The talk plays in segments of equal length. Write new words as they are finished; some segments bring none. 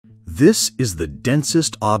This is the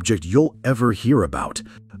densest object you'll ever hear about,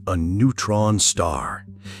 a neutron star.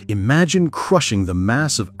 Imagine crushing the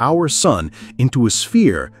mass of our Sun into a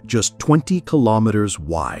sphere just 20 kilometers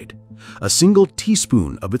wide. A single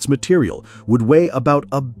teaspoon of its material would weigh about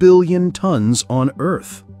 1 billion tons on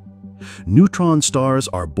Earth. Neutron stars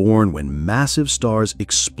are born when massive stars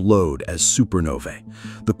explode as supernovae.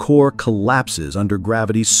 The core collapses under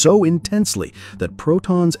gravity so intensely that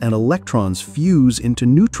protons and electrons fuse into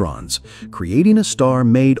neutrons, creating a star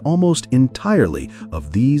made almost entirely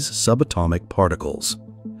of these subatomic particles.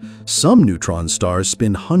 Some neutron stars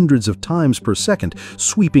spin hundreds of times per second,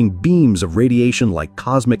 sweeping beams of radiation like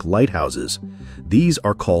cosmic lighthouses. These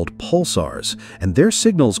are called pulsars, and their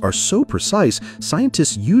signals are so precise,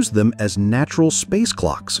 scientists use them as natural space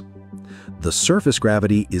clocks. The surface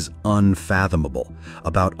gravity is unfathomable,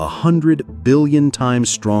 about 100 billion times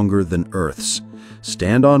stronger than Earth's.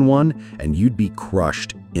 Stand on one, and you'd be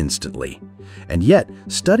crushed instantly. And yet,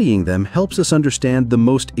 studying them helps us understand the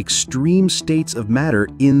most extreme states of matter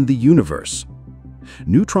in the universe.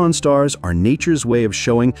 Neutron stars are nature's way of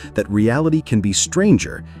showing that reality can be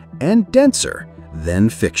stranger and denser than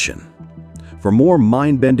fiction. For more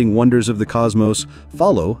mind-bending wonders of the cosmos,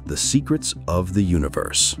 follow the secrets of the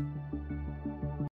universe.